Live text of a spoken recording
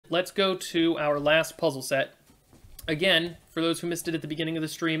let's go to our last puzzle set. Again, for those who missed it at the beginning of the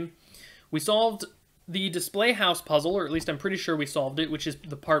stream, we solved the display house puzzle, or at least I'm pretty sure we solved it, which is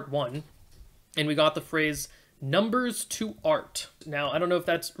the part 1. And we got the phrase, numbers to art. Now, I don't know if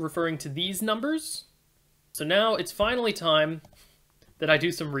that's referring to these numbers. So now it's finally time that I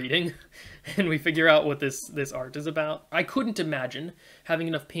do some reading and we figure out what this art is about. I couldn't imagine having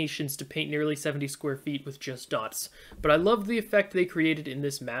enough patience to paint nearly 70 square feet with just dots, but I loved the effect they created in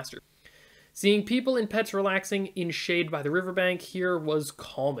this master. Seeing people and pets relaxing in shade by the riverbank here was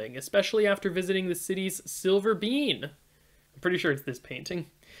calming, especially after visiting the city's Silver Bean. I'm pretty sure it's this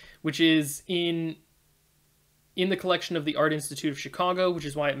painting, which is in the collection of the Art Institute of Chicago, which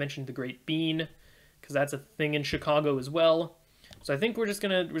is why it mentioned the Great Bean, because that's a thing in Chicago as well. So I think we're just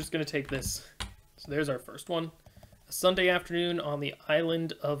gonna take this. So there's our first one. A Sunday afternoon on the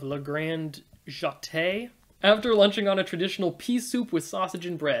island of La Grande Jatte. After lunching on a traditional pea soup with sausage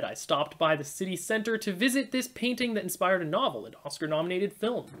and bread, I stopped by the city center to visit this painting that inspired a novel and Oscar-nominated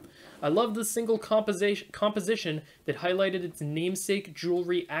film. I loved the single composition that highlighted its namesake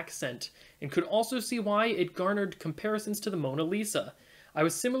jewelry accent, and could also see why it garnered comparisons to the Mona Lisa. I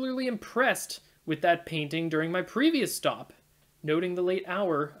was similarly impressed with that painting during my previous stop. Noting the late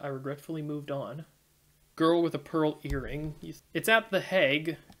hour, I regretfully moved on. Girl with a pearl earring. It's at The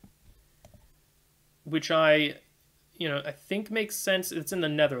Hague, which I think makes sense. It's in the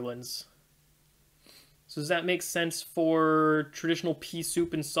Netherlands. So does that make sense for traditional pea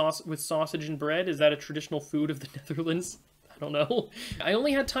soup and sauce with sausage and bread? Is that a traditional food of the Netherlands? I don't know. I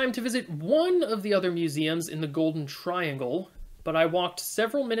only had time to visit one of the other museums in the Golden Triangle, but I walked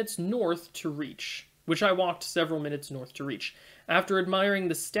several minutes north to reach. After admiring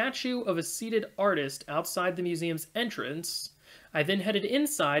the statue of a seated artist outside the museum's entrance, I then headed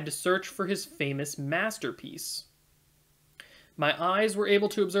inside to search for his famous masterpiece. My eyes were able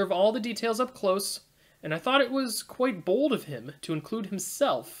to observe all the details up close, and I thought it was quite bold of him to include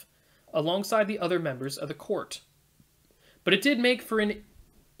himself alongside the other members of the court. But it did make for an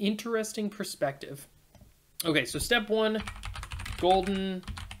interesting perspective. Okay, so step 1, Golden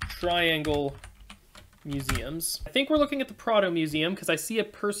Triangle museums. I think we're looking at the Prado Museum because I see a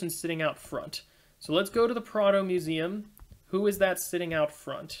person sitting out front. So let's go to the Prado Museum. Who is that sitting out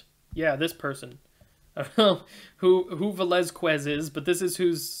front? Yeah, this person. I don't know who Velázquez is, but this is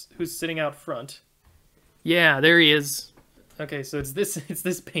who's sitting out front. Yeah, there he is. Okay, so it's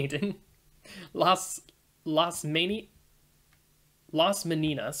this painting. Las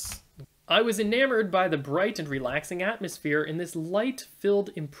Meninas. I was enamored by the bright and relaxing atmosphere in this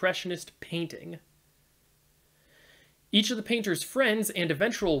light-filled impressionist painting. Each of the painter's friends and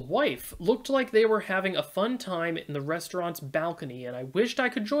eventual wife looked like they were having a fun time in the restaurant's balcony, and I wished I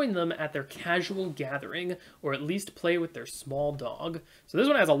could join them at their casual gathering, or at least play with their small dog. So this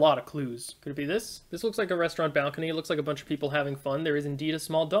one has a lot of clues. Could it be this? This looks like a restaurant balcony. It looks like a bunch of people having fun. There is indeed a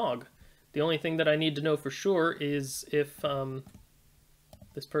small dog. The only thing that I need to know for sure is if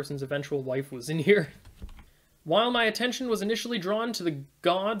this person's eventual wife was in here. While my attention was initially drawn to the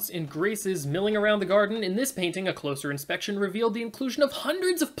gods and graces milling around the garden, in this painting a closer inspection revealed the inclusion of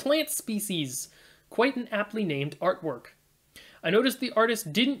hundreds of plant species. Quite an aptly named artwork. I noticed the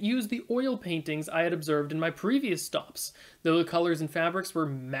artist didn't use the oil paintings I had observed in my previous stops, though the colors and fabrics were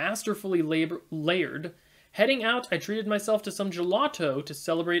masterfully layered. Heading out, I treated myself to some gelato to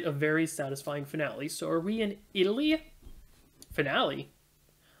celebrate a very satisfying finale. So are we in Italy? Finale?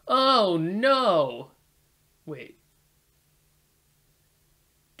 Oh no! Wait.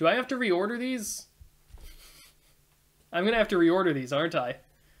 Do I have to reorder these? I'm gonna have to reorder these, aren't I?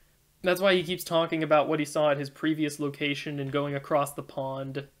 That's why he keeps talking about what he saw at his previous location and going across the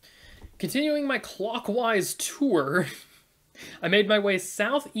pond. Continuing my clockwise tour, I made my way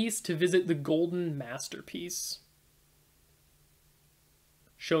southeast to visit the Golden Masterpiece,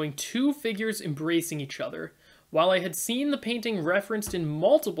 showing two figures embracing each other. While I had seen the painting referenced in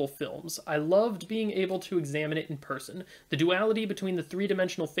multiple films, I loved being able to examine it in person. The duality between the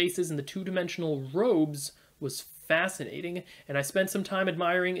three-dimensional faces and the two-dimensional robes was fascinating, and I spent some time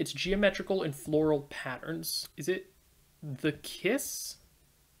admiring its geometrical and floral patterns. Is it the kiss?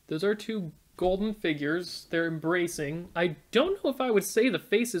 Those are two golden figures. They're embracing. I don't know if I would say the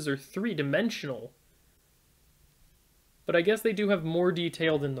faces are three-dimensional, but I guess they do have more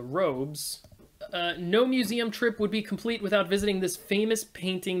detail than the robes. No museum trip would be complete without visiting this famous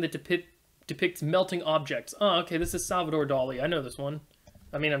painting that depicts melting objects. Oh, okay, this is Salvador Dali. I know this one.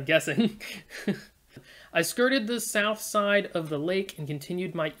 I mean, I'm guessing. I skirted the south side of the lake and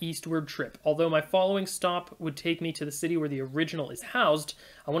continued my eastward trip. Although my following stop would take me to the city where the original is housed,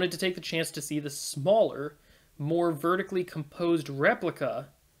 I wanted to take the chance to see the smaller, more vertically composed replica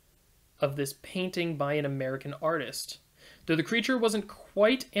of this painting by an American artist. Though the creature wasn't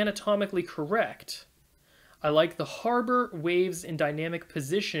quite anatomically correct, I like the harbor, waves, and dynamic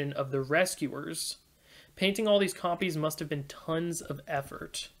position of the rescuers. Painting all these copies must have been tons of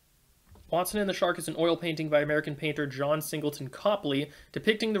effort. Watson and the Shark is an oil painting by American painter John Singleton Copley,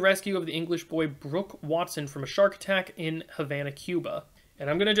 depicting the rescue of the English boy Brooke Watson from a shark attack in Havana, Cuba. And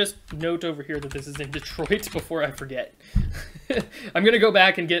I'm going to just note over here that this is in Detroit before I forget. I'm going to go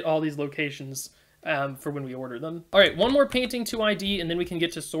back and get all these locations for when we order them. All right, one more painting to ID, and then we can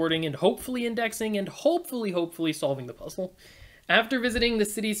get to sorting and hopefully indexing and hopefully solving the puzzle. After visiting the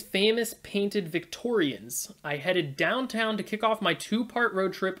city's famous painted Victorians, I headed downtown to kick off my two-part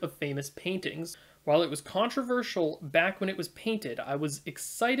road trip of famous paintings. While it was controversial back when it was painted, I was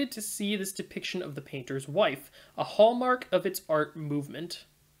excited to see this depiction of the painter's wife, a hallmark of its art movement.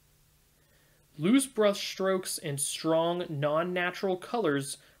 Loose brush strokes and strong, non-natural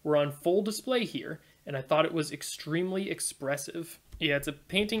colors were on full display here, and I thought it was extremely expressive. Yeah, it's a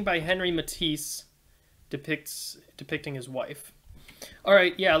painting by Henry Matisse depicting his wife. All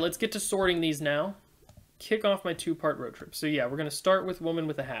right, yeah, let's get to sorting these now. Kick off my two-part road trip. So yeah, we're going to start with Woman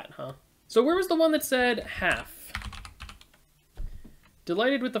with a Hat, huh? So where was the one that said half?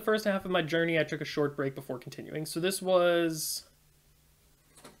 Delighted with the first half of my journey, I took a short break before continuing. So this was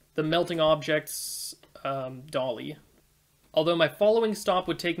the Melting Objects dolly. Although my following stop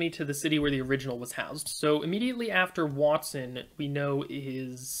would take me to the city where the original was housed. So immediately after Watson, we know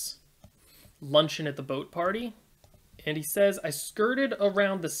is luncheon at the boat party. And he says, I skirted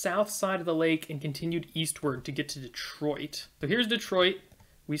around the south side of the lake and continued eastward to get to Detroit. So here's Detroit.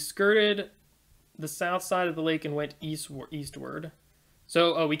 We skirted the south side of the lake and went eastward.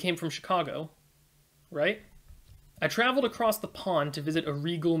 So, we came from Chicago, right? I traveled across the pond to visit a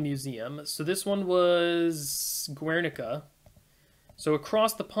regal museum. So this one was Guernica. So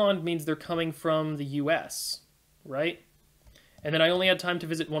across the pond means they're coming from the US, right? And then I only had time to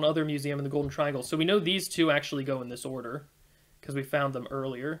visit one other museum in the Golden Triangle. So we know these two actually go in this order because we found them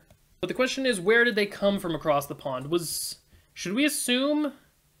earlier. But the question is, where did they come from across the pond? Should we assume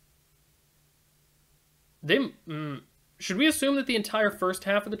that the entire first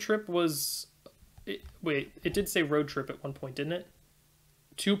half of the trip was... Wait, it did say road trip at one point, didn't it?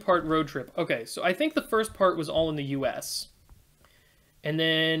 Two-part road trip. Okay, so I think the first part was all in the US. And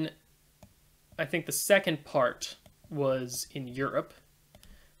then I think the second part was in Europe.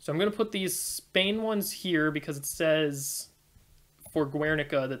 So I'm going to put these Spain ones here because it says for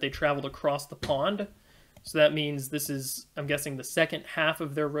Guernica that they traveled across the pond. So that means this is, I'm guessing, the second half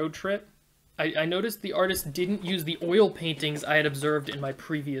of their road trip. I noticed the artist didn't use the oil paintings I had observed in my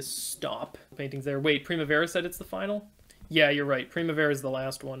previous stop. Paintings there. Wait, Primavera said it's the final? Yeah, you're right. Primavera is the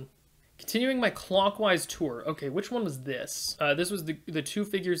last one. Continuing my clockwise tour. Okay, which one was this? This was the two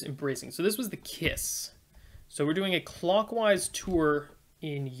figures embracing. So this was the kiss. So we're doing a clockwise tour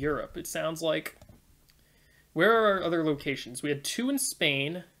in Europe. It sounds like... Where are our other locations? We had two in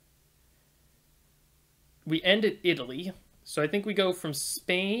Spain. We end at Italy. So I think we go from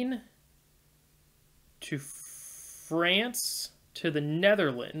Spain to France to the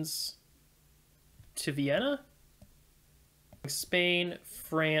Netherlands to Vienna. Spain,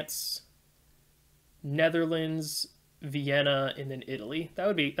 France, Netherlands, Vienna, and then Italy. That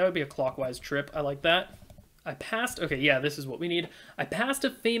would be a clockwise trip. I like that. Okay, yeah, this is what we need. I passed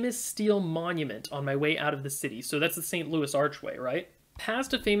a famous steel monument on my way out of the city. So that's the St. Louis Archway, right?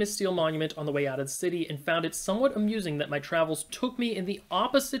 Passed a famous steel monument on the way out of the city and found it somewhat amusing that my travels took me in the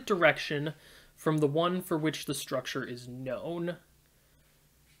opposite direction from the one for which the structure is known.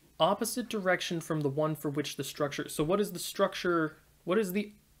 Opposite direction from the one for which the structure... So what is the structure... What is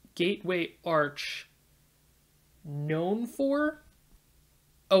the Gateway Arch known for?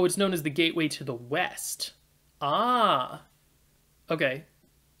 Oh, it's known as the Gateway to the West. Ah! Okay.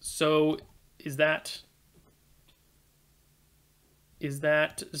 So, so that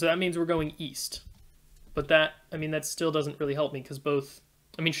means we're going east. But that still doesn't really help me, because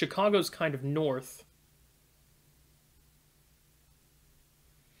Chicago's kind of north.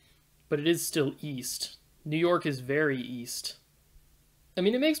 But it is still east. New York is very east. It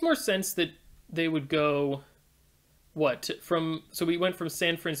makes more sense that they would go... So we went from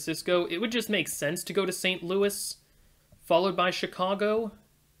San Francisco. It would just make sense to go to St. Louis, followed by Chicago,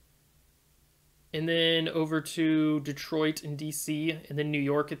 and then over to Detroit and DC, and then New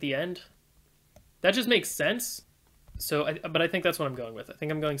York at the end. That just makes sense. But I think that's what I'm going with. I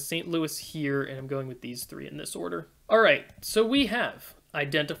think I'm going St. Louis here, and I'm going with these three in this order. All right, so we have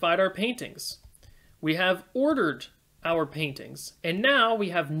identified our paintings. We have ordered our paintings, and now we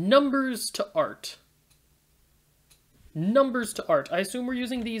have numbers to art. Numbers to art. I assume we're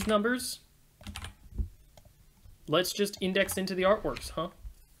using these numbers. Let's just index into the artworks, huh?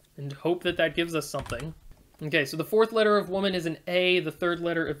 And hope that that gives us something. Okay, so the fourth letter of woman is an A. The third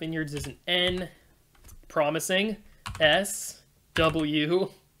letter of vineyards is an N. Promising. S, W,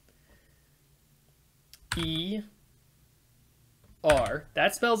 E, R.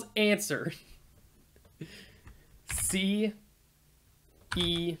 That spells answer. C,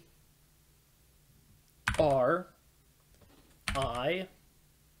 E, R, I,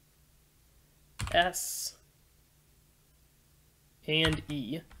 S, and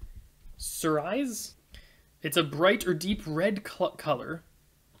E. Cerise? It's a bright or deep red color.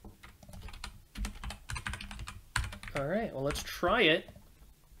 Alright, well, let's try it.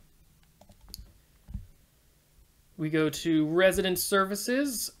 We go to resident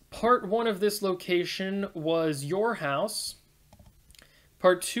services. Part 1 of this location was your house.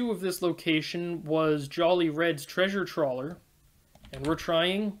 Part 2 of this location was Jolly Red's treasure trawler. And we're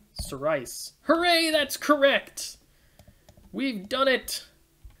trying Cerise. Hooray, that's correct! We've done it!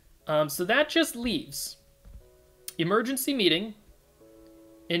 So that just leaves emergency meeting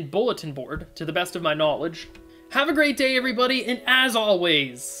and bulletin board, to the best of my knowledge. Have a great day, everybody, and as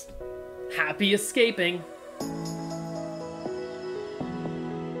always, happy escaping!